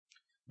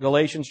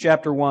Galatians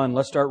chapter 1,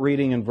 let's start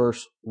reading in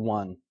verse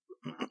 1.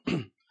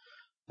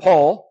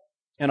 Paul,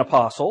 an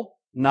apostle,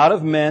 not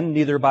of men,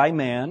 neither by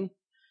man,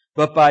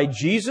 but by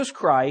Jesus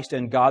Christ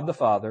and God the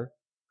Father,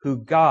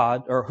 who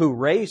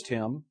raised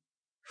him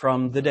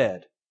from the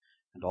dead.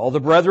 And all the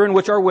brethren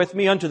which are with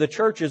me unto the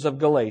churches of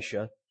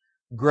Galatia,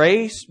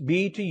 grace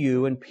be to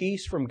you and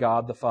peace from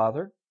God the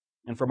Father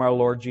and from our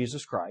Lord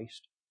Jesus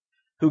Christ,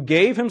 who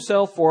gave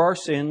himself for our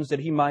sins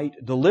that he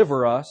might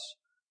deliver us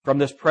from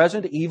this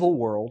present evil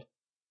world,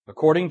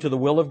 according to the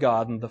will of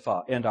God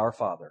and our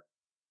Father.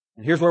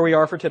 And here's where we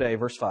are for today,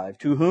 verse 5.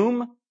 To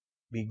whom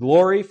be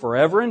glory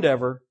forever and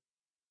ever.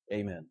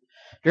 Amen.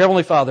 Dear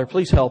Heavenly Father,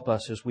 please help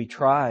us as we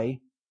try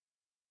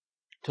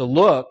to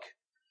look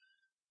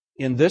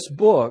in this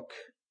book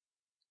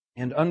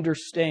and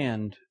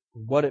understand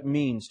what it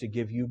means to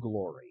give you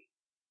glory.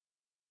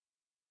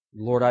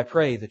 Lord, I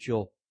pray that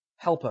you'll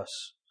help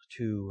us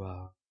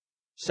to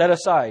set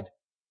aside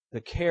the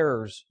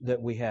cares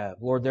that we have.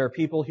 Lord, there are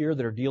people here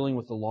that are dealing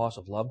with the loss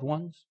of loved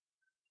ones.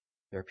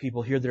 There are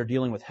people here that are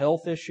dealing with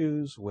health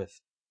issues, with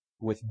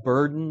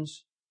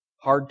burdens,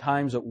 hard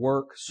times at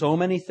work, so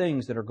many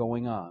things that are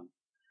going on.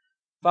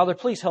 Father,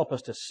 please help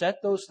us to set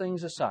those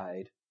things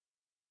aside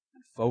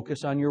and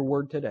focus on your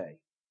word today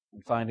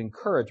and find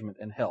encouragement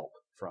and help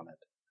from it.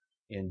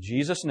 In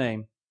Jesus'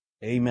 name,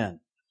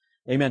 amen.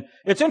 Amen.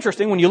 It's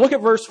interesting, when you look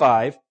at verse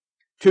 5,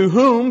 to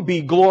whom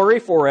be glory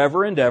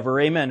forever and ever.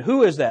 Amen.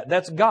 Who is that?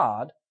 That's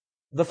God,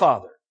 the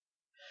Father.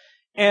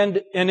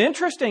 And an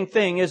interesting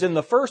thing is in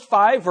the first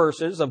 5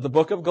 verses of the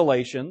book of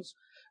Galatians,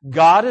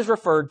 God is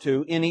referred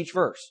to in each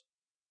verse.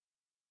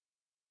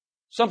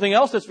 Something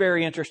else that's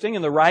very interesting,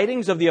 in the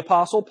writings of the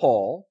Apostle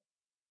Paul,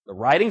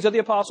 every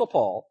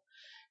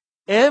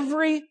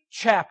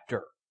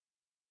chapter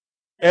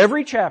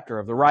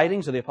of the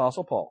writings of the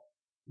Apostle Paul,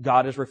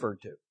 God is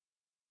referred to.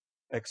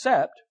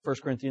 Except 1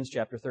 Corinthians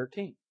chapter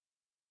 13.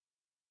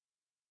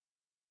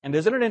 And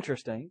isn't it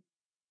interesting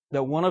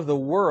that one of the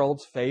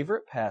world's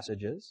favorite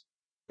passages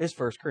is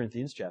 1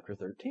 Corinthians chapter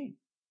 13?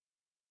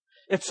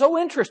 It's so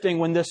interesting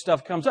when this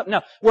stuff comes up.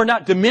 Now, we're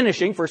not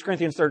diminishing 1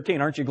 Corinthians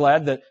 13. Aren't you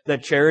glad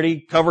that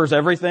charity covers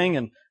everything?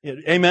 And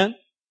amen?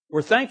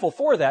 We're thankful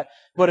for that.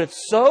 But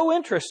it's so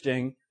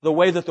interesting the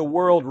way that the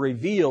world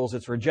reveals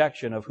its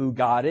rejection of who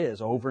God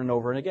is over and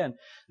over and again.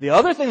 The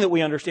other thing that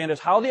we understand is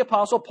how the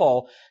Apostle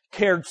Paul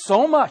cared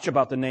so much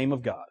about the name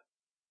of God.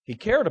 He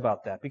cared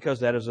about that because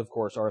that is, of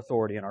course, our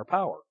authority and our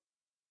power.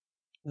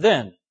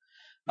 Then,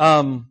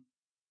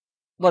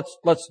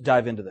 let's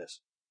dive into this.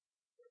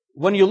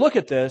 When you look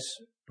at this,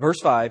 verse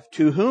 5,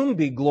 to whom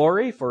be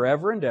glory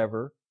forever and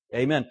ever.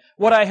 Amen.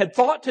 What I had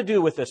thought to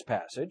do with this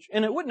passage,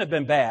 and it wouldn't have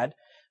been bad,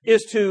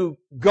 is to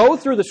go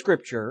through the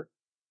Scripture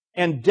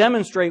and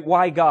demonstrate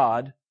why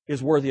God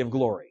is worthy of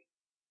glory.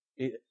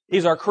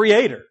 He's our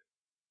Creator.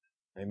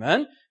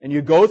 Amen? And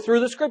you go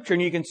through the Scripture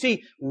and you can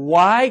see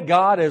why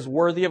God is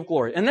worthy of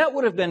glory. And that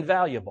would have been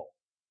valuable.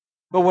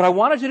 But what I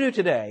wanted to do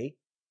today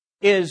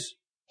is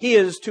He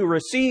is to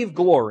receive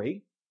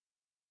glory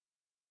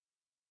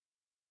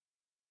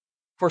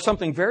for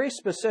something very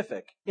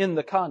specific in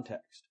the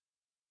context.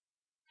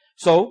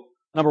 So,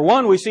 number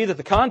one, we see that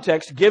the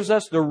context gives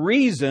us the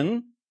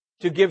reason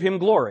to give Him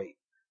glory.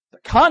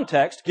 The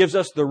context gives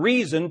us the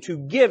reason to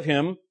give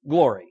Him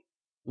glory.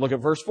 Look at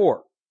verse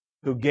 4.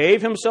 Who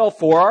gave Himself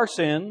for our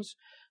sins,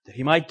 that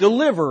He might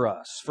deliver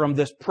us from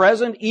this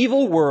present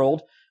evil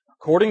world,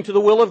 according to the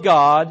will of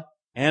God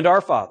and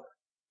our Father,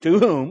 to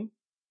whom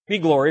be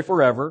glory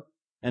forever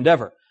and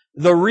ever.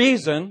 The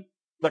reason,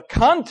 the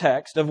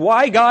context of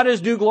why God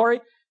is due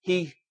glory,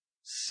 He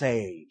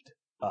saved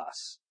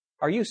us.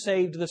 Are you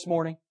saved this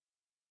morning?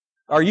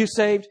 Are you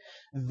saved?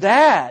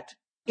 That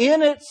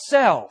in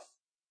itself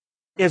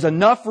is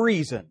enough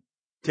reason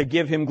to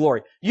give Him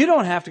glory. You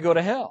don't have to go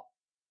to hell.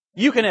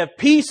 You can have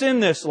peace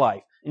in this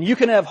life, and you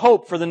can have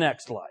hope for the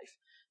next life.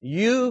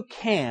 You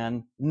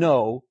can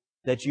know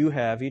that you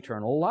have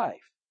eternal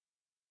life.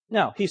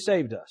 Now, He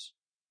saved us.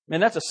 Man,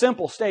 that's a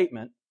simple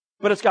statement,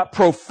 but it's got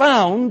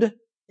profound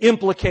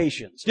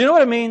implications. Do you know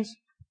what it means?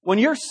 When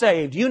you're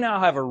saved, you now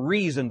have a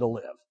reason to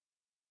live.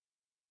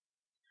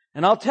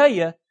 And I'll tell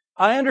you,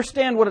 I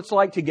understand what it's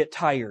like to get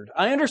tired.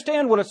 I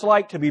understand what it's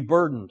like to be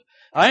burdened.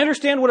 I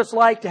understand what it's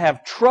like to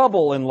have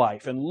trouble in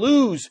life and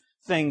lose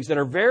things that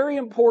are very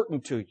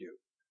important to you.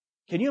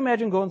 Can you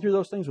imagine going through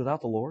those things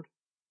without the Lord?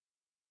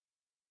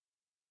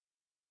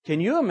 Can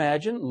you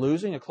imagine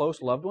losing a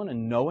close loved one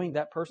and knowing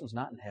that person's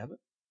not in heaven?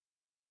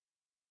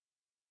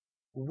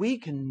 We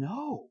can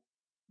know.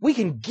 We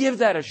can give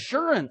that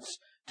assurance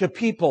to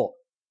people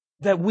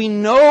that we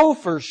know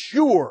for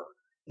sure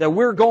that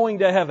we're going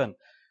to heaven.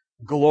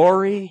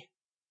 Glory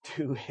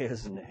to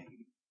His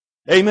name.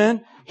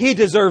 Amen? He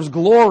deserves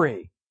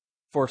glory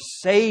for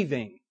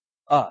saving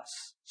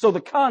us. So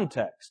the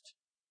context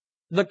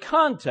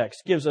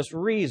gives us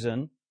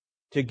reason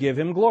to give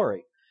Him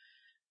glory.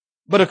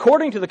 But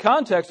according to the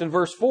context in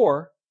verse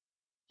 4,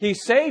 He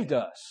saved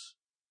us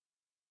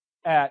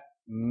at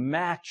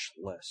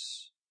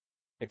matchless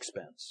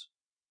expense.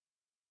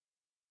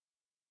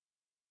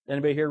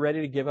 Anybody here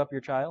ready to give up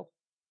your child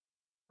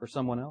for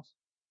someone else?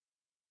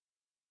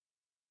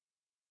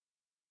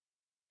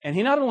 And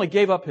He not only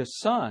gave up His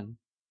Son,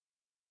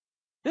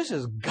 this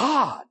is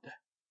God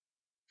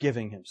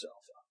giving Himself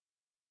up.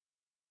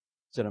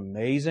 It's an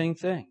amazing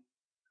thing.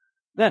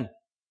 Then,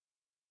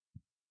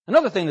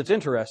 another thing that's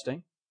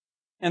interesting,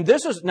 and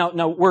this is,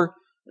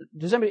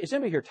 is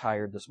anybody here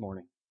tired this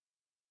morning?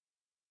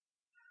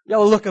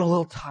 Y'all are looking a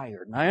little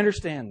tired, and I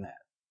understand that.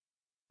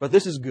 But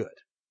this is good.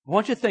 I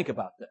want you to think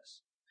about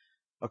this.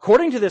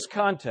 According to this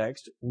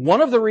context, one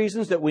of the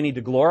reasons that we need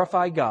to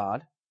glorify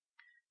God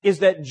is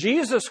that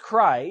Jesus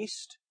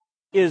Christ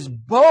is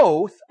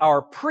both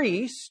our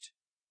priest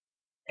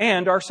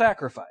and our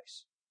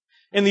sacrifice.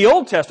 In the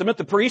Old Testament,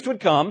 the priest would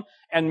come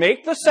and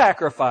make the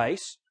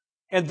sacrifice,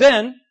 and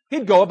then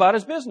he'd go about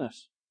his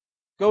business.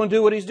 Go and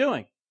do what he's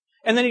doing.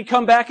 And then he'd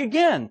come back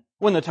again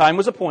when the time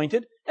was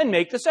appointed and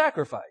make the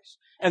sacrifice.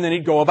 And then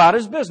he'd go about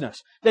his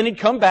business. Then he'd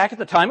come back at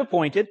the time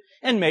appointed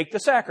and make the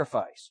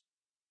sacrifice.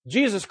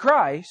 Jesus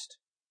Christ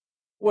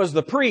was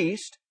the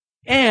priest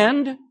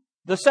and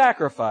the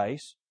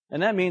sacrifice,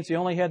 and that means He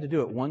only had to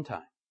do it one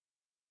time.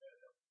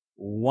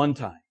 One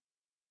time.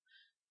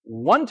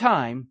 One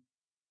time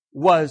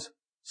was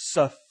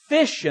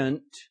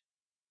sufficient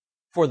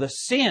for the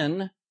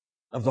sin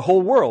of the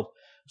whole world.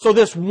 So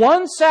this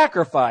one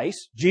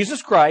sacrifice,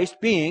 Jesus Christ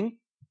being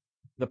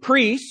the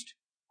priest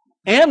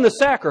and the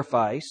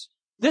sacrifice,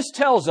 this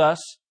tells us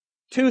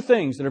two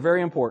things that are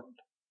very important.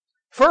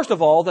 First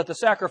of all, that the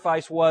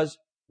sacrifice was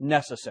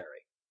necessary.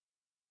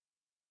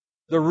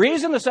 The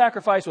reason the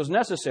sacrifice was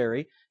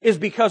necessary is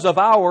because of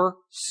our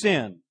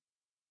sin.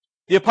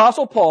 The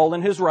Apostle Paul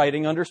in his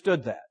writing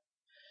understood that.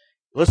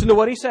 Listen to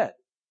what he said.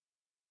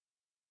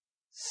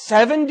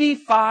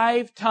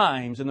 75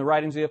 times in the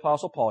writings of the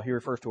Apostle Paul, he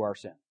refers to our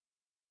sin.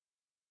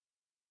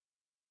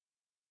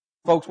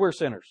 Folks, we're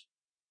sinners.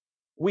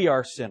 We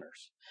are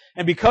sinners.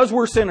 And because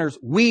we're sinners,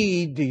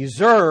 we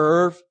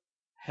deserve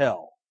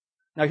hell.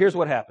 Now here's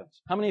what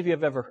happens. How many of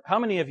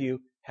you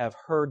have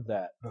heard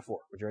that before?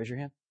 Would you raise your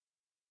hand?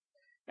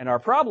 And our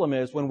problem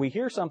is when we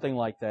hear something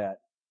like that,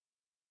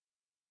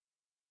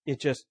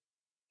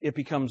 it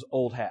becomes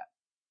old hat.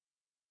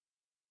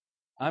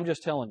 I'm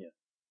just telling you,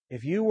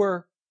 if you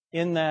were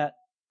in that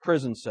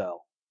prison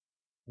cell,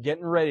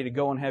 getting ready to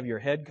go and have your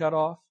head cut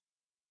off,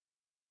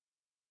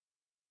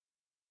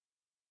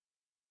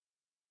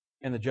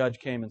 and the judge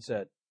came and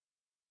said,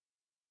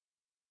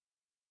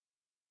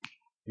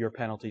 your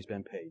penalty's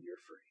been paid, you're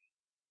free.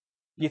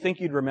 Do you think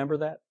you'd remember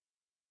that?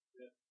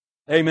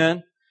 Yeah.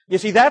 Amen? You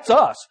see, that's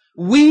us.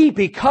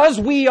 Because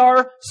we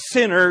are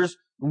sinners,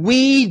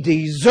 we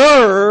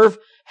deserve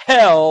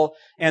hell,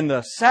 and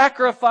the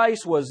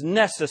sacrifice was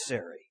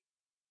necessary.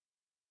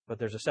 But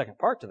there's a second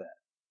part to that.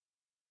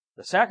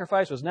 The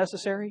sacrifice was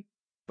necessary,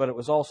 but it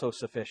was also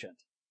sufficient.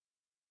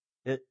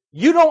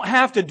 You don't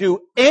have to do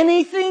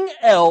anything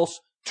else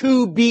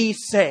to be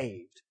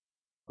saved.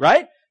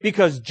 Right?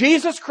 Because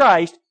Jesus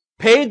Christ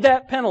paid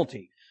that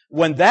penalty.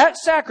 When that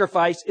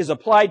sacrifice is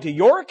applied to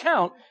your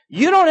account,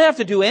 you don't have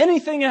to do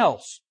anything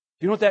else.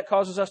 Do you know what that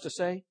causes us to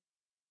say?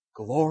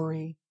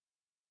 Glory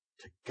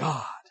to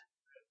God.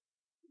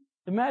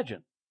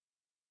 Imagine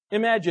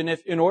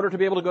if in order to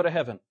be able to go to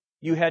heaven,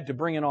 you had to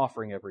bring an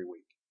offering every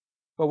week.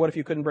 But what if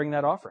you couldn't bring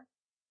that offering?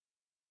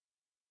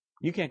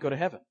 You can't go to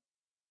heaven.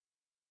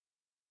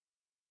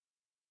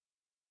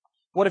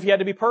 What if you had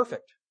to be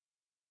perfect?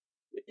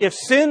 If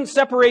sin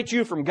separates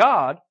you from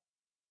God,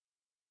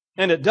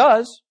 and it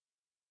does,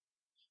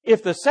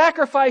 if the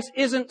sacrifice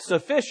isn't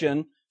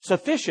sufficient,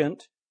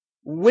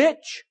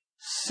 which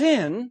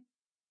sin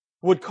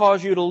would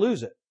cause you to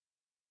lose it?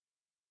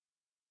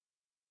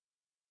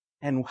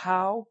 And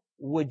how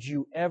would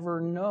you ever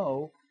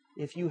know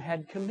if you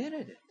had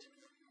committed it?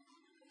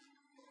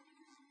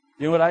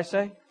 You know what I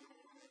say?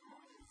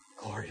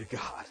 Glory to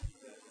God.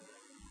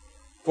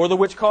 For the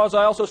which cause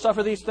I also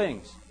suffer these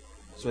things.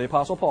 So the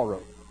Apostle Paul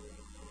wrote.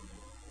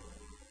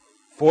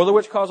 For the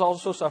which cause I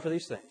also suffer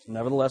these things.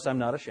 Nevertheless, I'm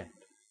not ashamed.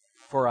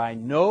 For I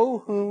know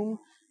whom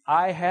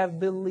I have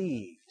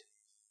believed,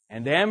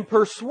 and am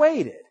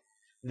persuaded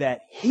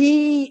that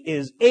He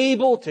is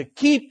able to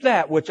keep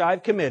that which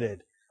I've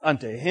committed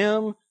unto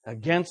Him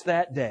against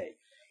that day.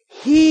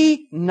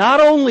 He not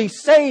only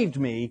saved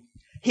me,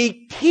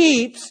 He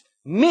keeps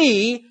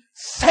me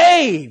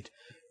saved.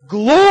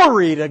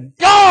 Glory to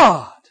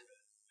God!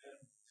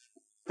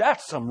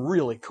 That's some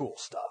really cool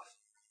stuff.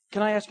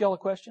 Can I ask y'all a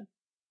question?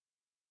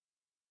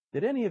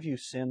 Did any of you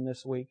sin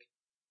this week?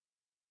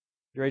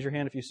 Did you raise your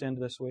hand if you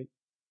sinned this week?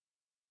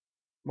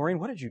 Maureen,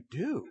 what did you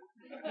do?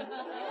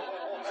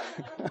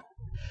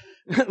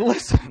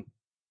 Listen.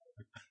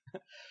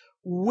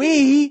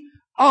 We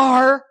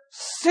are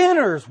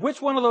sinners.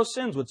 Which one of those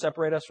sins would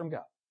separate us from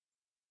God?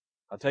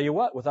 I'll tell you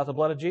what, without the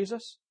blood of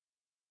Jesus,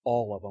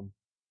 all of them.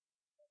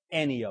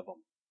 Any of them.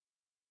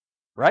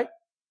 Right?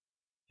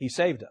 He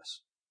saved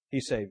us.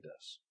 He saved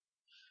us.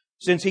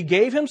 Since He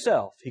gave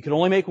Himself, He could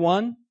only make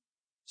one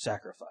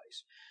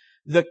sacrifice.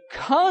 The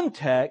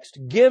context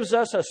gives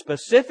us a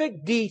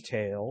specific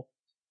detail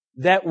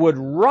that would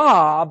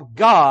rob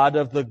God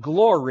of the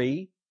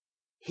glory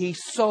He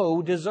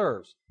so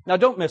deserves. Now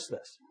don't miss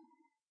this.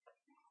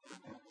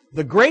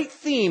 The great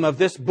theme of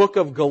this book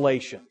of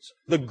Galatians,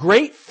 the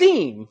great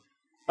theme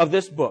of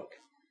this book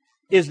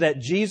is that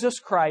Jesus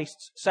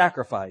Christ's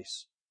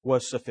sacrifice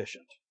was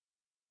sufficient.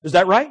 Is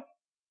that right?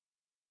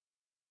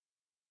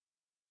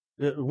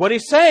 What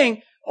he's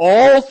saying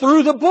all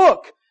through the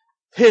book,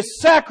 His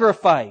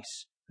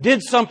sacrifice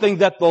did something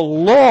that the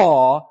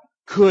law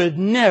could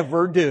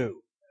never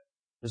do.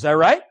 Is that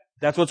right?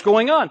 That's what's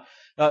going on.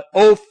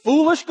 O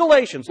foolish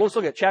Galatians. Let's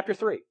look at chapter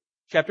 3.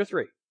 Chapter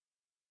 3.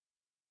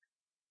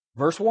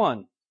 Verse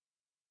 1.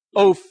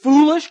 O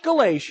foolish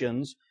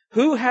Galatians,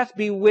 who hath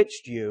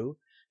bewitched you,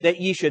 that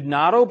ye should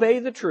not obey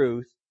the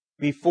truth,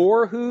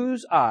 before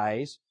whose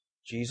eyes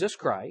Jesus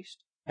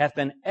Christ hath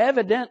been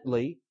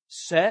evidently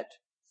set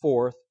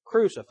forth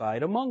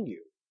crucified among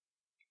you?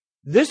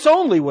 This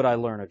only would I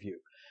learn of you.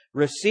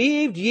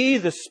 Received ye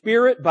the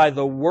Spirit by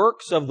the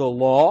works of the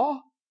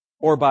law,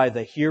 or by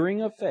the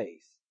hearing of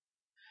faith?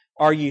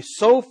 Are ye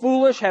so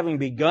foolish, having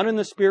begun in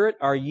the Spirit,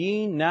 are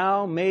ye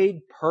now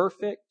made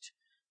perfect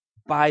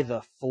by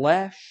the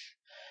flesh?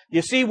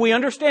 You see, we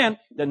understand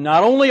that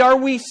not only are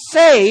we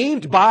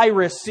saved by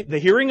the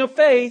hearing of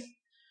faith,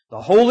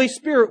 the Holy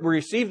Spirit, we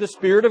receive the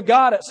Spirit of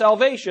God at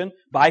salvation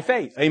by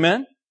faith.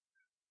 Amen?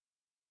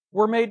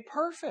 We're made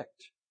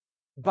perfect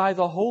by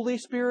the Holy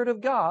Spirit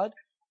of God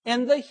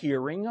and the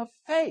hearing of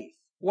faith.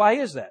 Why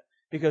is that?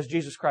 Because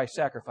Jesus Christ's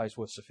sacrifice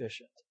was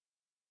sufficient.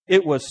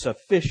 It was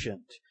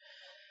sufficient.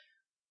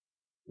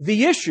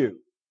 The issue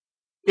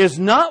is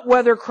not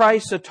whether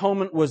Christ's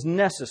atonement was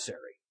necessary.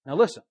 Now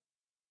listen.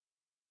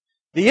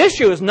 The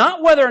issue is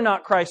not whether or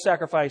not Christ's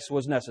sacrifice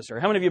was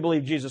necessary. How many of you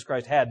believe Jesus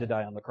Christ had to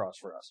die on the cross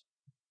for us?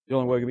 The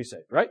only way we can be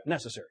saved, right?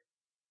 Necessary.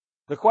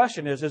 The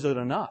question is it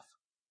enough?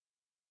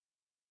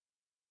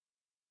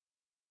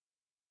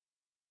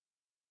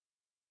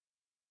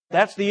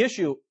 That's the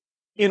issue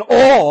in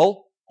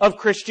all of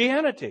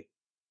Christianity.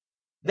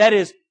 That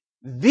is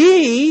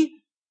the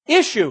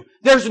issue.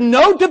 There's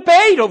no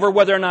debate over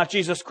whether or not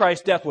Jesus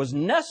Christ's death was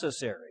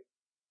necessary.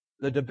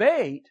 The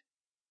debate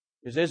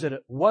is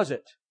was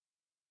it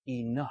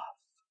enough?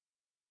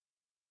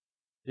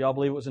 Do y'all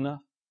believe it was enough?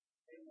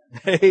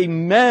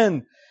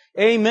 Amen.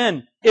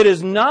 Amen. It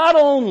is not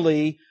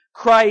only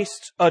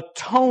Christ's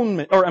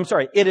atonement,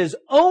 it is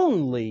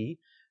only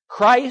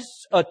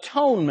Christ's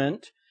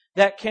atonement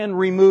that can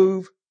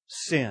remove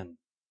sin.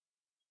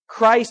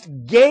 Christ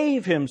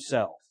gave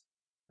Himself.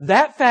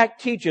 That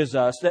fact teaches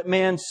us that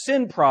man's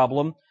sin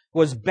problem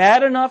was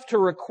bad enough to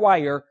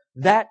require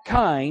that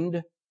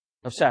kind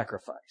of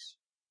sacrifice.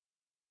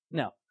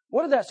 Now,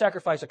 what did that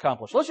sacrifice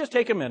accomplish? Let's just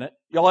take a minute.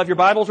 Y'all have your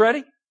Bibles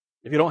ready?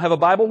 If you don't have a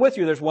Bible with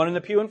you, there's one in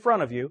the pew in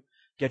front of you.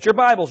 Get your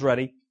Bibles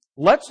ready.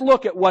 Let's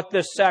look at what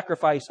this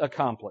sacrifice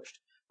accomplished.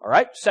 All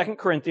right, 2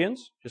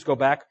 Corinthians. Just go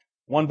back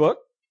one book.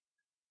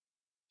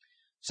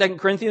 2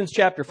 Corinthians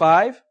chapter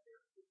 5.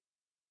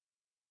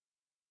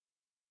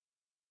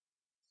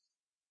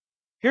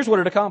 Here's what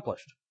it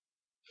accomplished.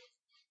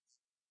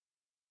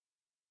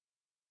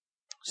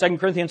 2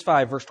 Corinthians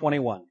 5, verse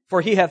 21.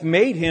 For He hath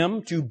made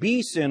Him to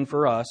be sin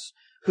for us,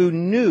 who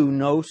knew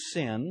no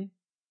sin,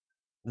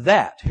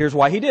 that, here's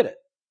why He did it,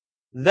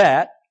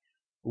 that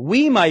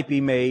we might be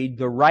made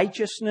the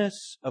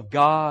righteousness of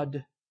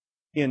God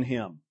in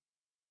Him.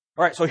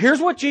 All right, so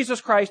here's what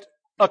Jesus Christ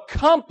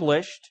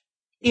accomplished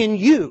in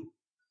you.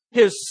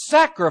 His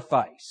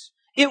sacrifice.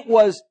 It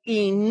was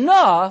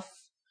enough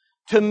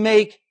to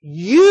make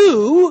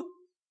you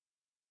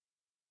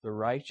the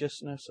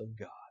righteousness of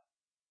God.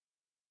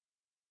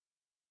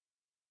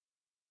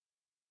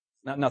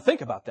 Now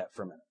think about that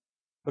for a minute.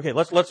 Okay,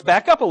 let's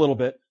back up a little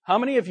bit. How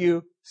many of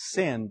you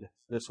sinned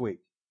this week?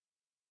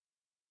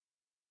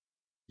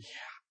 Yeah.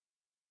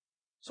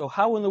 So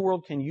how in the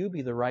world can you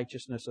be the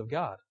righteousness of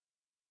God?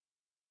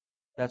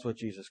 That's what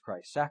Jesus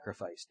Christ's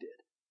sacrifice did.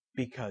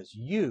 Because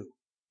you,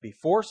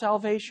 before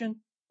salvation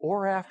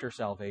or after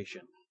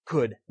salvation,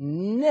 could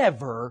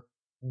never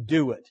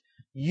do it.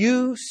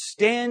 You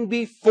stand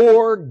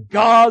before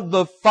God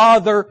the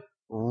Father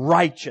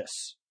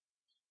righteous.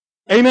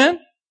 Amen?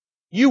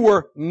 You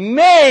were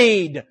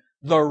made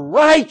the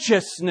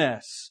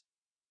righteousness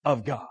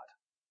of God.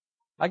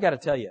 I got to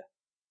tell you,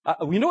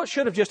 you know what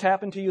should have just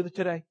happened to you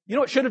today? You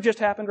know what should have just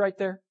happened right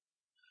there?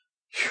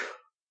 Whew.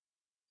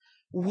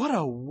 What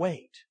a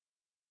weight.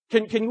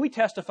 Can we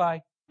testify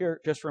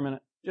here just for a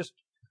minute? Just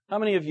how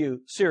many of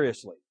you,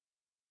 seriously,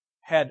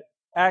 had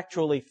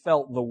actually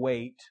felt the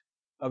weight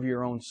of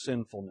your own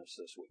sinfulness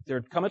this week? There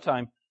had come a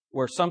time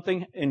where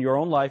something in your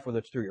own life, whether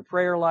it's through your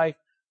prayer life,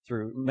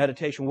 through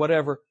meditation,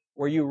 whatever,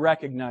 where you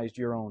recognized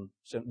your own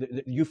sin.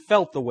 You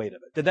felt the weight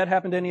of it. Did that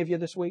happen to any of you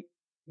this week?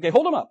 Okay,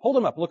 hold them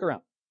up, look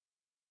around.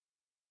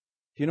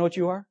 Do you know what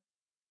you are?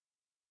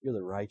 You're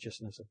the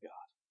righteousness of God.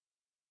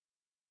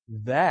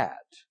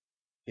 That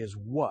is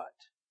what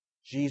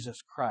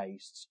Jesus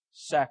Christ's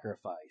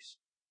sacrifice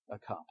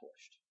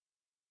accomplished.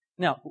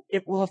 Now,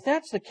 if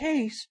that's the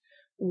case,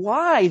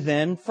 why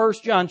then 1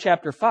 John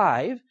chapter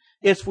 5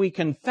 If we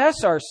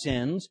confess our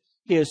sins,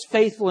 He is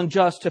faithful and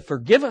just to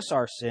forgive us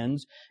our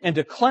sins and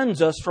to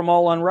cleanse us from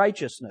all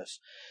unrighteousness.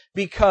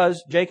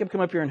 Because, Jacob,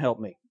 come up here and help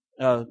me.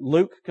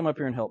 Luke, come up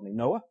here and help me.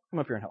 Noah, come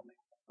up here and help me.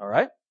 All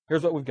right?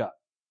 Here's what we've got.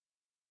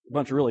 A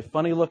bunch of really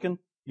funny-looking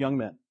young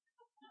men.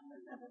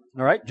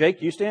 All right?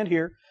 Jake, you stand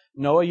here.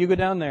 Noah, you go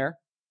down there.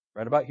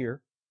 Right about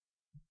here.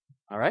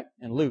 All right?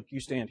 And Luke, you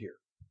stand here.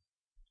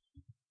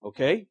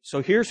 Okay?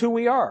 So here's who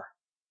we are.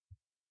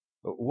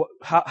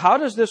 How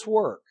does this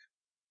work?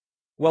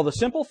 Well, the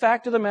simple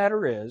fact of the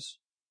matter is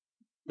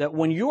that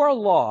when you are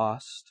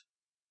lost,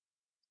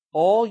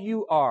 all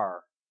you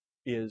are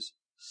is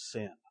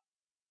sin.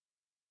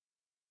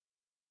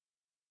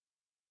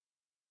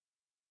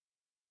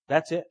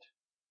 That's it.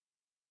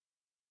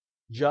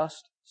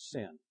 Just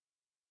sin.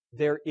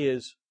 There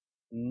is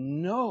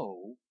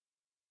no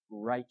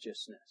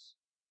righteousness.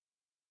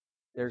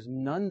 There's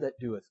none that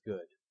doeth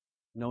good.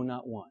 No,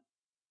 not one.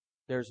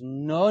 There's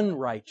none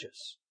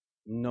righteous.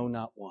 No,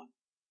 not one.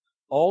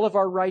 All of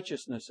our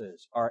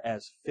righteousnesses are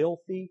as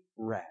filthy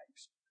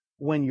rags.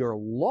 When you're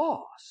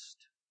lost,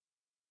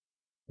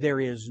 there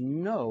is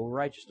no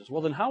righteousness.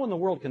 Well, then how in the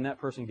world can that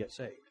person get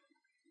saved?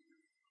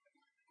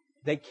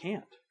 They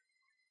can't.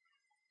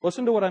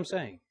 Listen to what I'm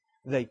saying.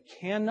 They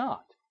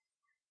cannot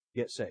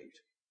get saved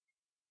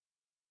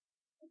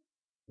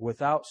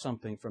without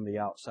something from the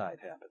outside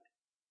happening.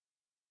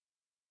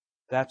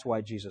 That's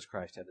why Jesus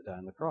Christ had to die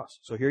on the cross.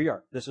 So here you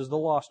are. This is the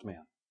lost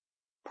man.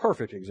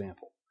 Perfect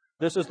example.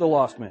 This is the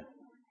lost man.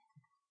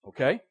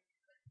 Okay?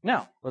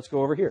 Now, let's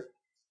go over here.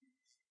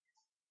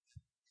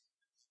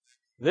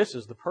 This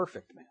is the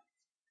perfect man.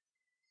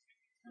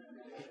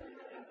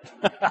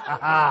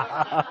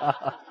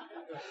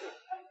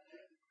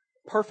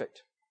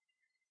 Perfect.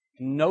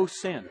 No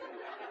sin.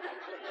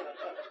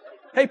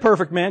 Hey,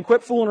 perfect man,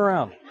 quit fooling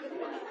around.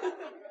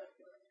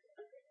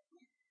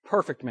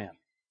 Perfect man.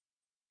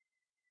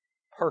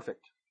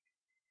 Perfect.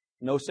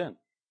 No sin.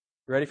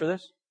 You ready for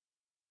this?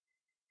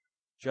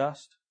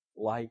 Just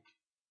like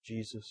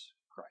Jesus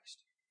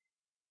Christ.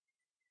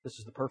 This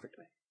is the perfect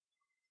man.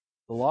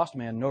 The lost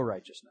man, no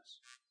righteousness.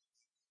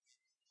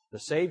 The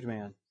saved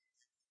man,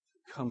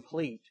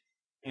 complete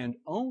and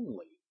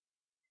only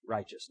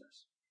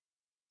righteousness.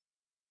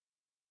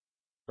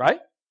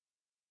 Right?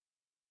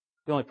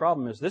 The only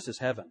problem is this is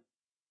heaven.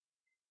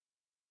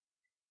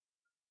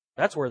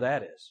 That's where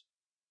that is.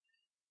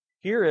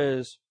 Here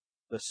is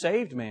the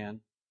saved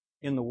man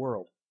in the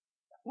world.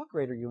 What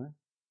grade are you in?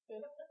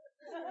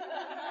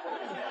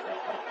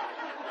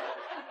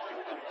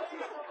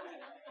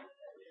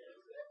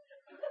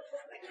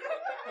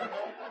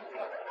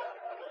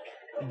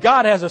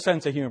 God has a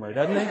sense of humor,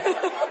 doesn't He?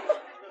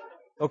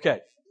 Okay.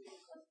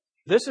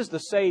 This is the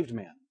saved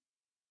man.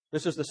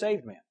 This is the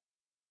saved man.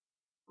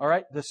 All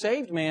right? The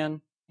saved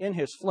man in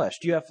his flesh.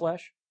 Do you have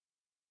flesh?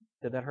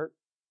 Did that hurt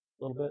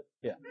a little bit?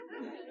 Yeah.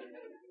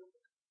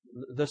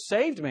 The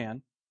saved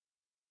man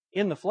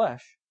in the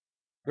flesh,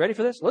 ready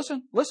for this?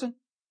 Listen,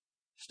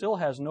 still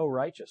has no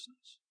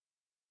righteousness.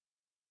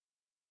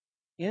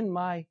 In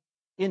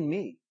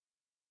me,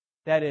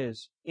 that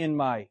is, in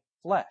my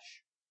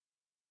flesh,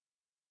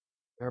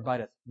 there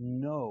abideth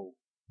no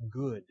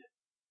good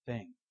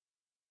thing.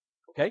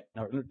 Okay?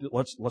 Now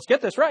let's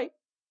get this right.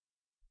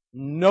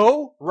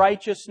 No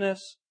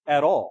righteousness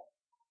at all.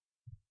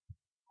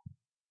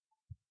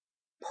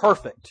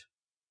 Perfect.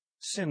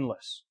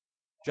 Sinless.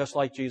 Just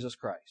like Jesus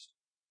Christ.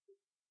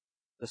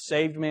 The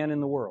saved man in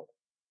the world.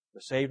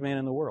 The saved man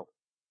in the world.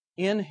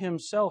 In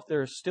himself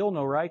there is still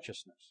no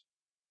righteousness.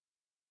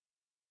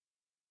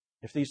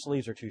 If these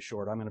sleeves are too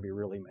short, I'm going to be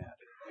really mad.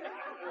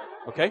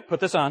 Okay?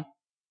 Put this on.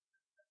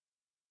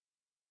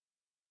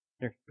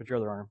 Here, put your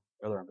other arm.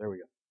 There we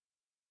go.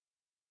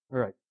 All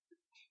right.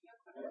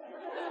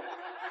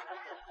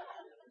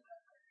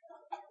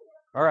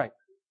 All right.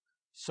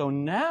 So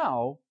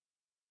now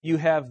you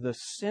have the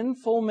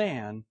sinful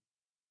man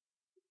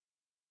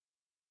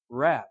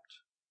wrapped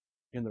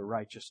in the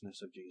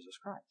righteousness of Jesus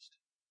Christ.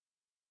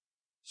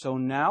 So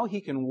now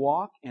he can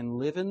walk and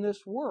live in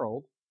this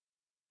world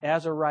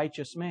as a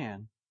righteous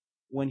man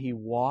when he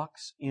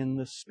walks in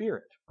the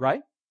Spirit.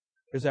 Right?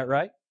 Is that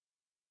right?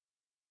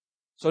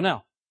 So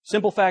now,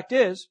 simple fact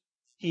is,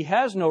 he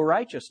has no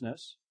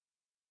righteousness,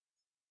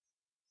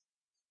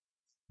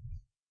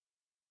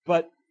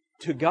 but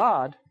to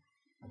God,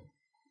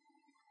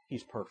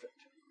 he's perfect.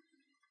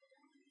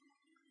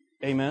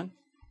 Amen?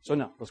 So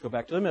now, let's go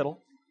back to the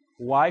middle.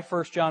 Why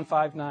 1 John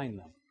 5:9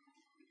 then?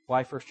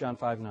 Why 1 John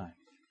 5:9?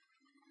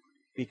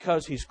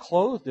 Because he's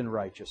clothed in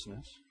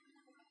righteousness,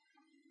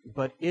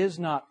 but is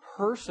not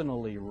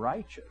personally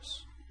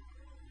righteous.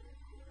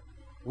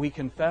 We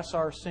confess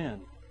our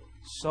sin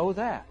so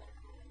that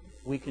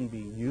we can be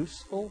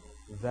useful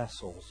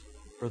vessels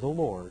for the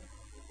Lord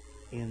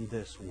in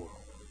this world.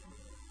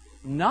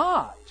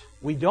 Not,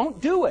 we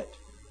don't do it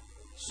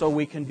so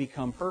we can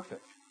become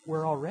perfect.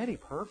 We're already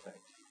perfect.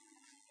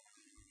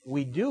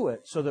 We do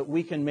it so that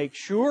we can make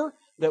sure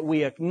that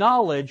we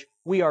acknowledge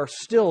we are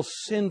still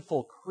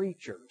sinful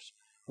creatures.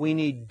 We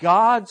need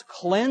God's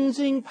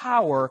cleansing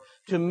power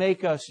to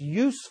make us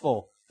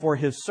useful for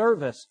His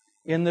service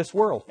in this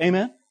world.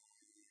 Amen?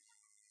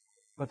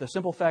 But the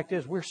simple fact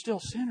is, we're still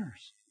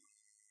sinners.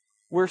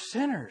 We're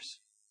sinners.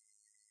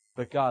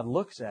 But God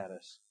looks at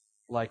us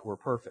like we're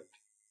perfect.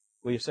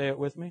 Will you say it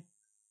with me?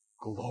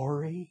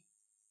 Glory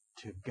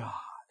to God.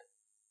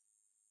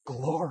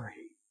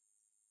 Glory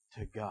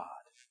to God.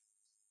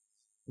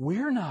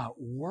 We're not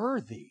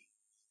worthy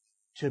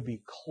to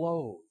be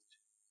clothed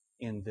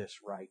in this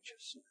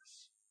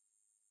righteousness.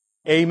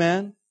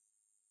 Amen?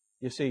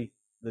 You see,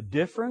 the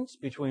difference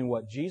between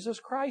what Jesus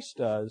Christ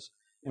does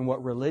and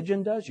what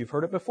religion does, you've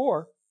heard it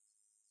before.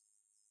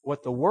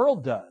 What the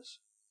world does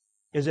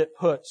is it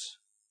puts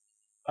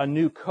a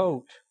new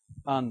coat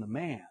on the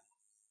man.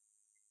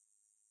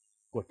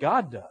 What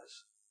God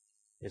does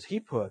is He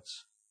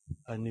puts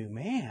a new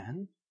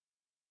man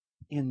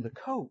in the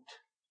coat.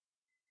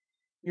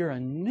 You're a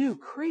new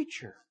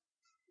creature.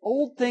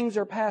 Old things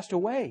are passed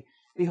away.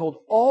 Behold,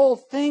 all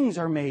things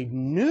are made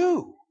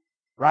new.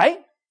 Right?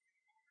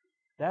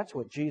 That's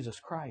what Jesus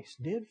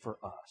Christ did for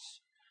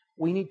us.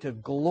 We need to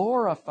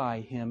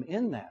glorify Him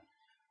in that.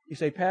 You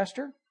say,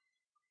 Pastor,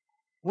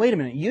 wait a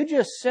minute. You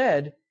just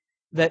said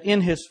that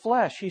in His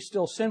flesh He's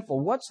still sinful.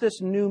 What's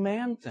this new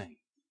man thing?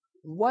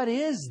 What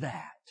is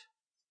that?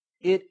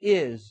 It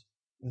is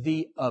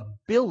the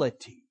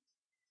ability,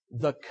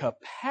 the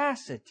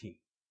capacity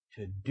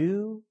to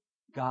do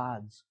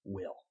God's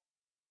will.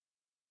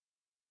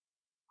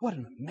 What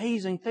an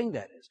amazing thing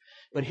that is.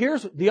 But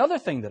here's the other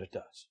thing that it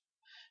does.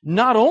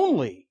 Not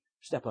only,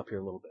 step up here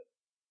a little bit,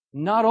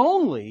 not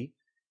only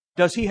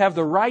does He have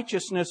the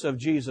righteousness of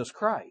Jesus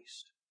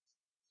Christ,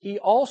 He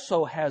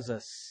also has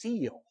a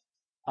seal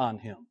on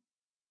Him.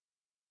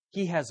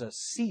 He has a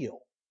seal.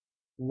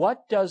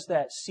 What does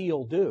that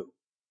seal do?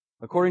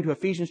 According to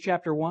Ephesians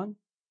chapter 1,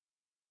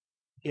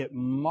 it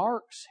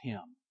marks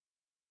Him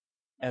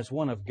as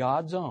one of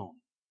God's own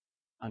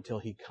until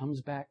He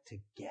comes back to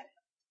get Him.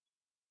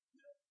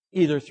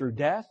 Either through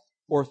death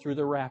or through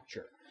the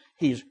rapture.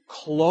 He's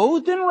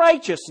clothed in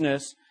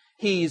righteousness.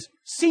 He's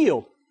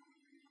sealed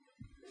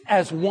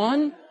as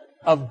one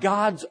of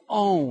God's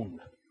own.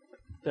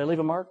 Did I leave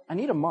a mark? I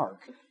need a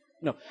mark.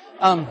 No.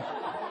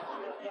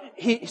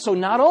 So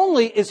not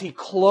only is He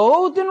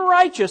clothed in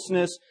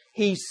righteousness,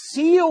 He's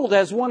sealed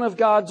as one of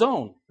God's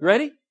own.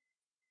 Ready? Do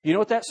you know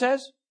what that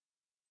says?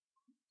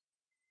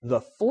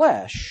 The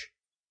flesh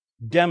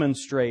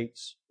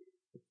demonstrates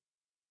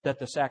that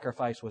the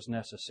sacrifice was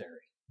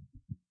necessary.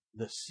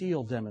 The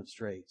seal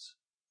demonstrates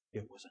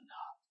it was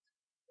enough.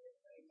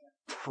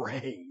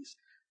 Praise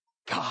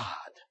God.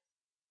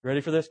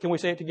 Ready for this? Can we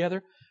say it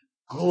together?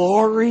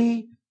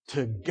 Glory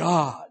to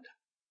God.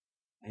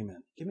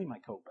 Amen. Give me my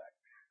coat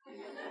back.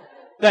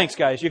 Thanks,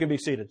 guys. You can be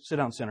seated. Sit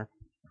down, sinner.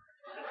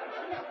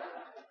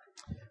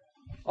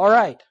 All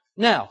right.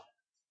 Now,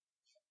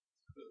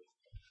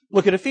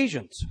 look at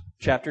Ephesians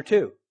chapter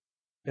 2.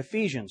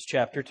 Ephesians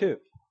chapter 2.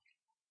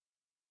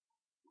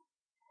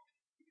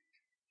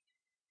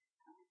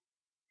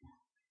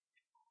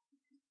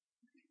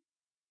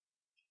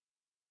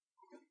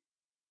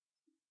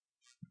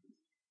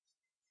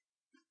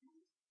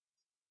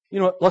 You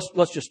know what?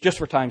 Let's just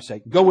for time's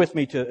sake, go with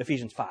me to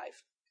Ephesians 5.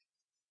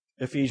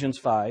 Ephesians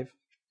 5,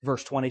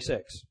 verse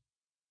 26.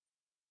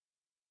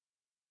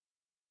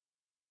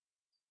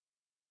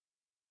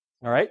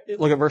 All right,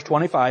 look at verse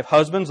 25.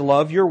 Husbands,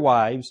 love your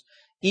wives,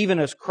 even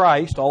as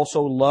Christ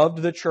also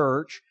loved the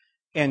church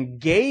and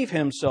gave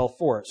Himself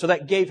for it. So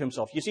that gave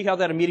Himself. You see how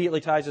that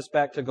immediately ties us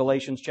back to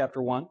Galatians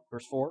chapter 1,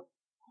 verse 4?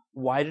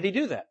 Why did He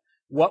do that?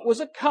 What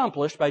was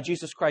accomplished by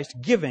Jesus Christ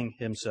giving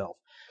Himself?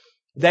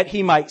 That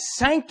He might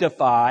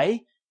sanctify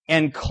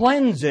and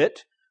cleanse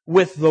it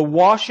with the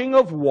washing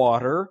of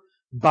water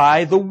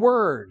by the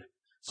Word.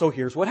 So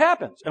here's what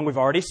happens. And we've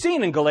already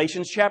seen in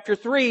Galatians chapter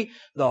 3,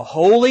 the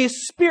Holy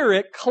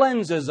Spirit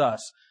cleanses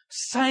us,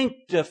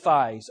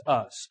 sanctifies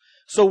us.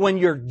 So when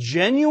you're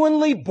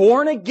genuinely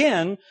born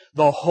again,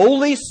 the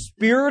Holy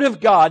Spirit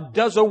of God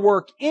does a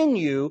work in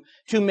you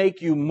to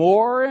make you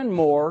more and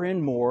more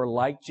and more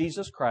like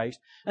Jesus Christ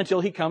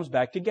until He comes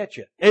back to get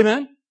you.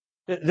 Amen?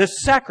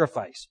 This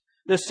sacrifice.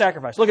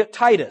 Look at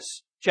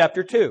Titus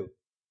chapter 2.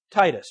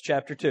 Titus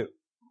chapter 2.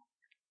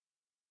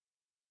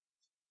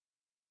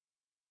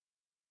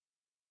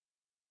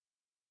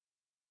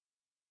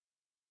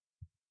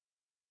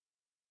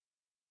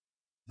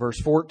 Verse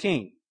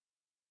 14.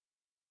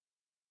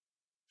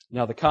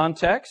 Now the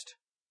context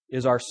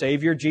is our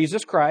Savior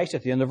Jesus Christ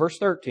at the end of verse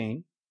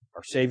 13.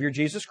 Our Savior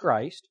Jesus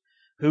Christ,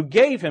 who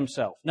gave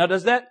Himself. Now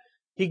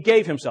He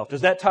gave Himself.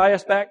 Does that tie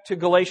us back to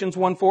Galatians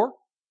 1:4?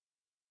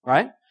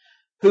 Right?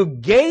 Who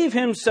gave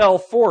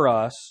Himself for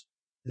us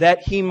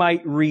that He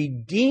might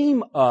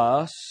redeem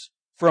us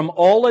from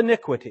all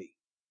iniquity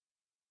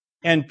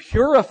and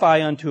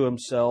purify unto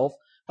Himself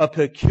a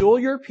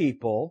peculiar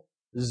people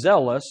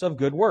zealous of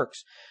good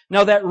works.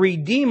 Now that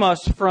redeem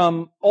us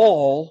from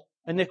all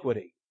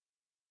iniquity.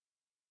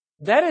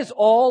 That is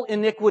all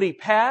iniquity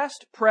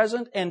past,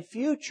 present, and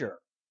future.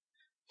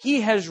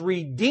 He has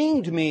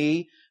redeemed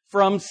me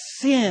from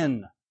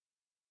sin.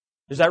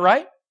 Is that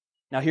right?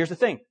 Now here's the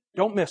thing.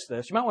 Don't miss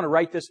this. You might want to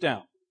write this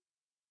down.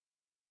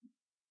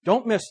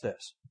 Don't miss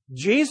this.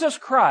 Jesus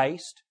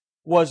Christ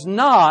was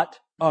not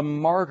a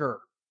martyr.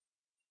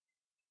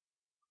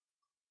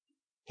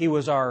 He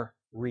was our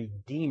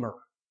Redeemer.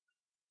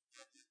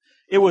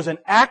 It was an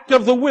act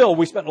of the will.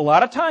 We spent a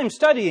lot of time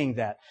studying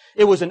that.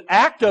 It was an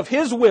act of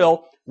His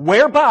will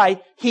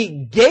whereby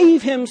He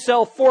gave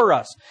Himself for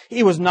us.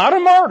 He was not a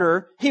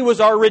martyr. He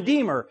was our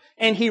Redeemer.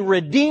 And He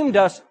redeemed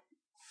us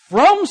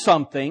from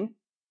something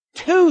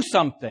to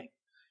something.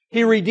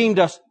 He redeemed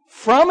us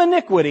from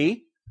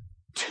iniquity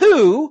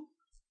to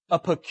a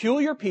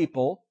peculiar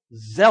people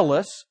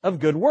zealous of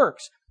good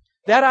works.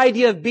 That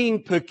idea of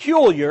being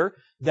peculiar,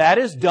 that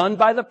is done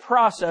by the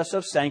process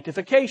of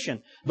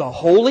sanctification. The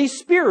Holy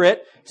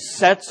Spirit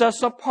sets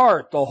us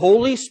apart. The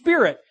Holy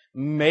Spirit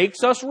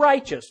makes us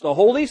righteous. The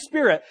Holy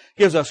Spirit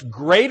gives us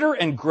greater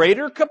and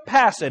greater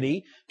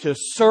capacity to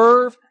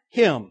serve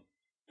Him.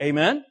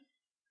 Amen?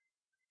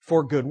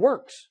 For good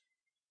works.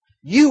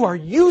 You are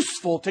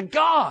useful to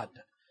God.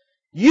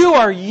 You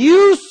are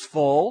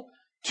useful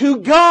to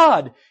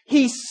God.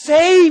 He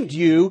saved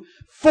you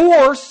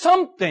for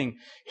something.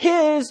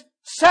 His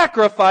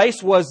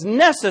sacrifice was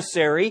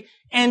necessary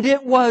and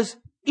it was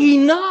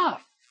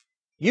enough.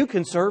 You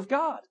can serve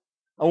God.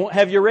 I won't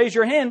have you raise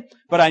your hand,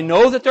 but I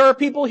know that there are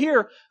people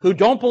here who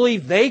don't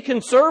believe they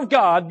can serve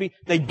God.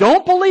 They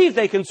don't believe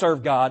they can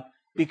serve God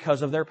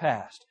because of their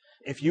past.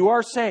 If you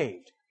are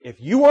saved,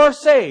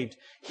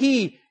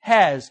 He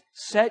has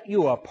set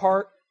you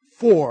apart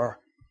for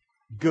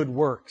good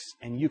works,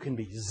 and you can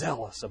be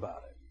zealous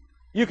about it.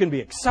 You can be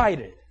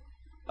excited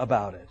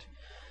about it.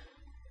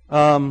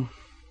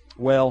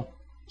 Well,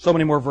 so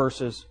many more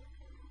verses,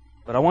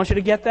 but I want you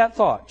to get that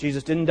thought.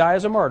 Jesus didn't die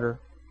as a martyr.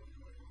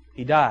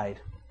 He died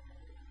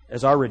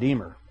as our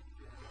Redeemer.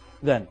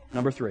 Then,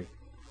 number 3.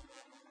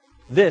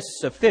 This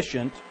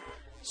sufficient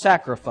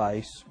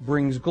sacrifice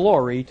brings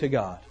glory to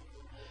God.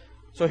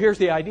 So here's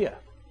the idea.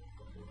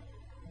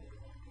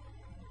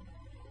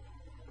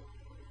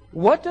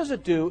 What does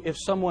it do if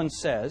someone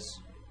says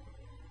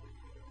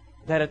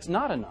that it's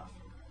not enough?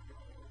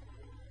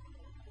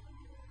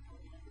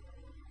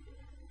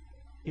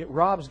 It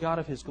robs God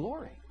of His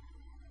glory.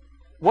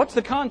 What's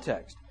the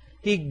context?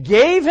 He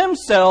gave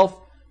Himself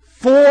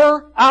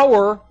for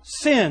our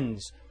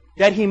sins,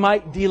 that He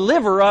might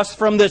deliver us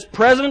from this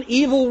present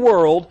evil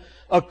world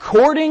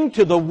according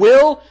to the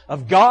will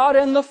of God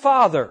and the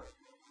Father,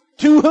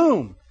 to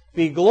whom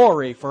be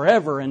glory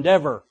forever and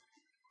ever.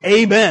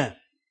 Amen.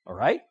 All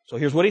right? So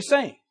here's what He's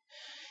saying.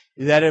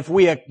 That if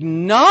we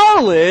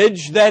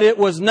acknowledge that it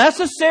was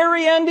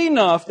necessary and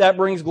enough, that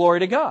brings glory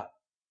to God.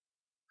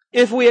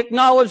 If we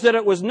acknowledge that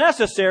it was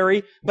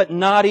necessary but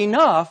not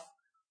enough,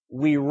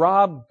 we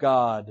rob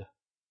God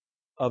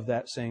of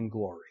that same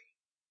glory.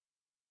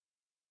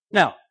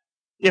 Now,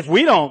 if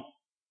we don't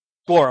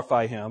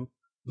glorify Him,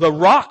 the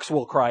rocks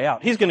will cry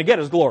out. He's going to get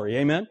His glory.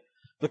 Amen?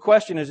 The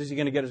question is He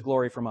going to get His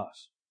glory from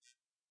us?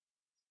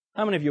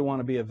 How many of you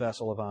want to be a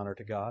vessel of honor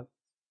to God?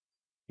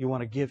 You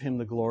want to give Him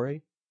the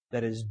glory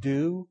that is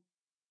due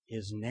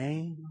His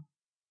name?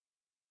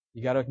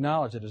 You got to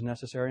acknowledge it is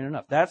necessary and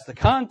enough. That's the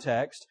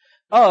context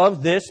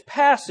of this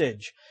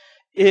passage.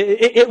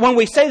 When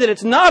we say that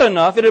it's not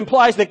enough, it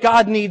implies that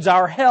God needs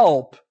our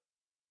help.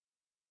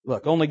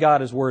 Look, only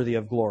God is worthy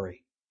of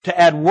glory. To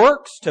add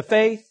works to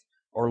faith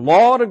or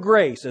law to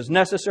grace as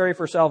necessary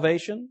for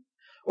salvation,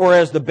 or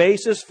as the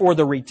basis for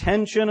the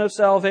retention of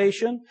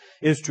salvation,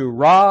 is to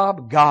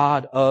rob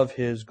God of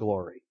His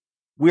glory.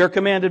 We are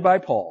commanded by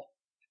Paul,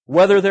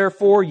 whether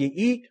therefore ye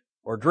eat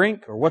or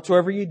drink or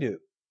whatsoever ye do,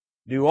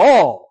 do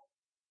all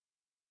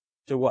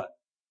to what?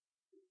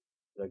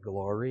 The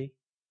glory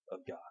of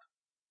God.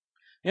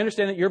 You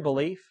understand that your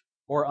belief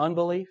or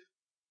unbelief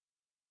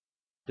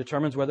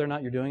determines whether or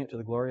not you're doing it to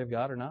the glory of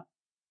God or not?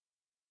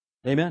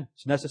 Amen.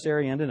 It's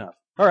necessary and enough.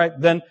 All right,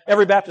 then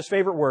every Baptist's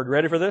favorite word.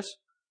 Ready for this?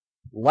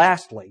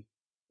 Lastly.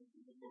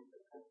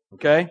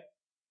 Okay?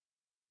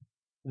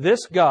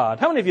 This God,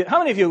 how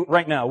many of you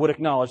right now would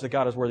acknowledge that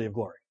God is worthy of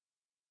glory?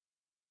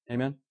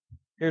 Amen?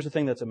 Here's the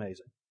thing that's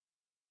amazing.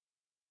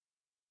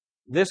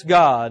 This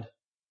God,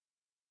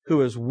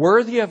 who is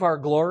worthy of our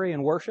glory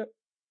and worship,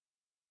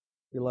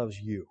 He loves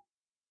you.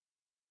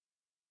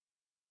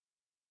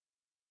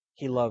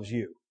 He loves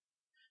you.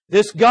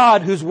 This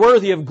God who's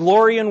worthy of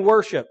glory and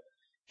worship,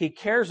 He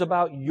cares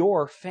about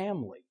your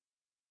family.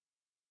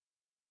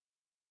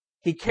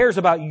 He cares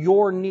about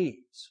your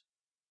needs.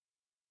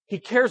 He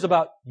cares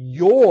about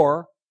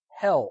your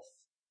health.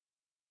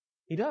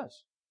 He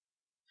does.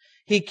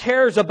 He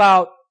cares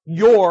about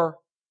your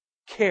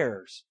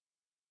cares.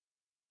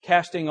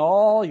 Casting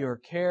all your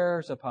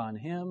cares upon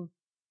Him,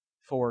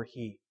 for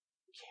He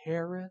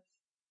careth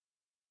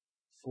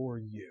for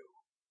you.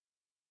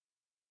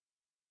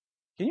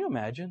 Can you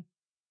imagine?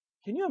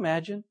 Can you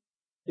imagine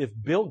if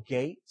Bill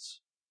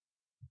Gates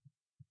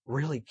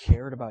really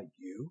cared about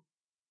you?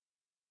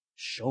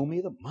 Show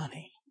me the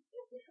money.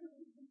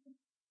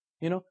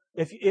 You know,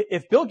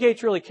 if Bill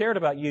Gates really cared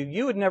about you,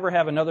 you would never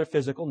have another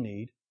physical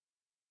need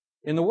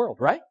in the world,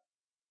 right?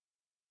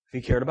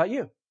 if He cared about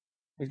you.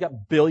 He's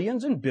got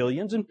billions and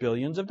billions and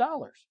billions of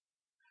dollars.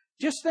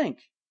 Just think.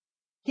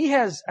 He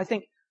has, I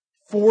think,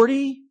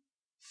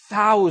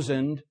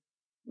 $40,000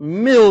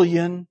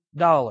 million.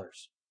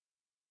 That's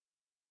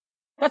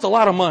a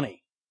lot of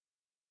money.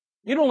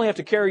 You'd only have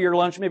to carry your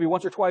lunch maybe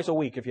once or twice a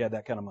week if you had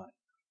that kind of money.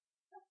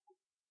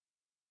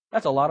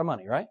 That's a lot of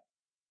money, right?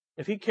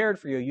 If He cared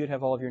for you, you'd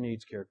have all of your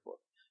needs cared for.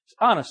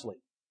 Honestly.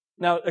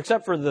 Now,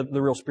 except for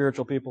the real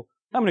spiritual people,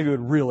 how many of you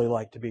would really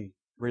like to be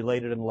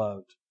related and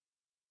loved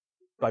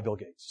by Bill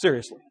Gates?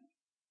 Seriously.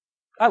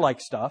 I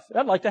like stuff.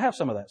 I'd like to have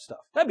some of that stuff.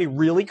 That'd be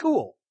really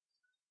cool.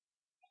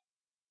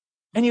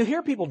 And you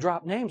hear people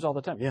drop names all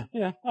the time.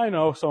 Yeah, I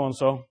know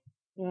so-and-so.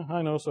 Yeah,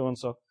 I know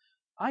so-and-so.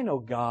 I know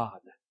God.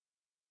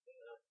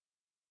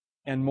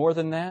 And more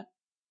than that,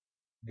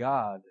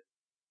 God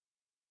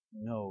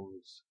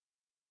knows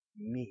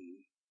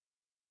me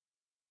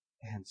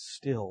and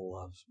still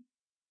loves me.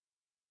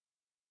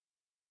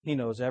 He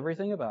knows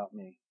everything about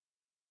me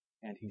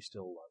and He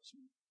still loves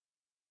me.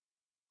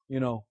 You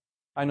know,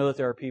 I know that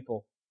there are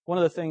people, one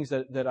of the things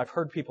that I've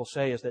heard people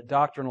say is that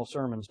doctrinal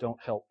sermons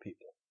don't help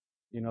people.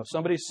 You know, if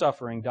somebody's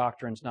suffering,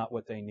 doctrine's not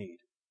what they need.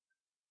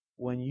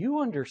 When you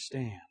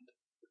understand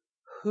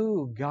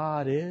who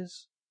God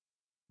is,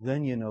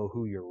 then you know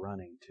who you're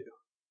running to.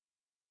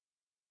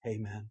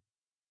 Amen.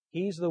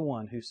 He's the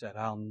one who said,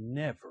 I'll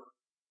never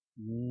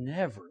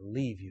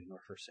leave you nor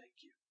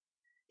forsake you.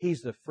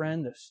 He's the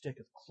friend that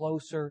sticketh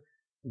closer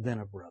than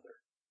a brother.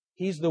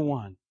 He's the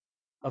one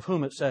of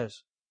whom it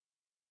says,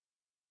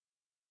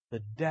 the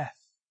death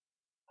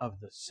of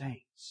the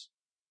saints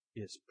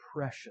is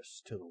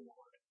precious to the Lord.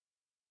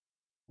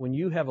 When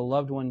you have a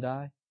loved one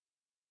die,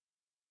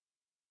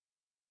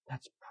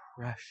 that's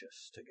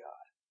precious to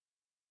God.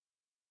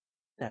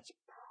 That's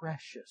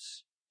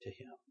precious to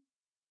Him.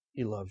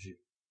 He loves you.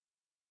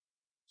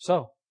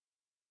 So,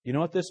 you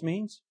know what this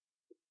means?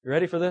 You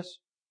ready for this?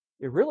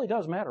 It really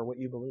does matter what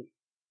you believe.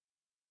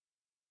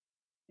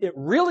 It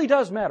really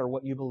does matter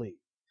what you believe.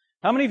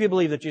 How many of you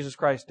believe that Jesus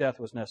Christ's death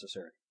was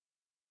necessary?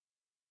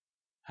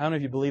 How many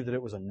of you believe that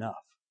it was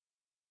enough?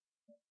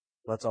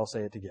 Let's all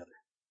say it together.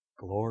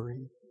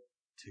 Glory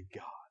to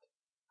God.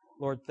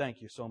 Lord,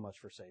 thank you so much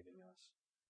for saving me.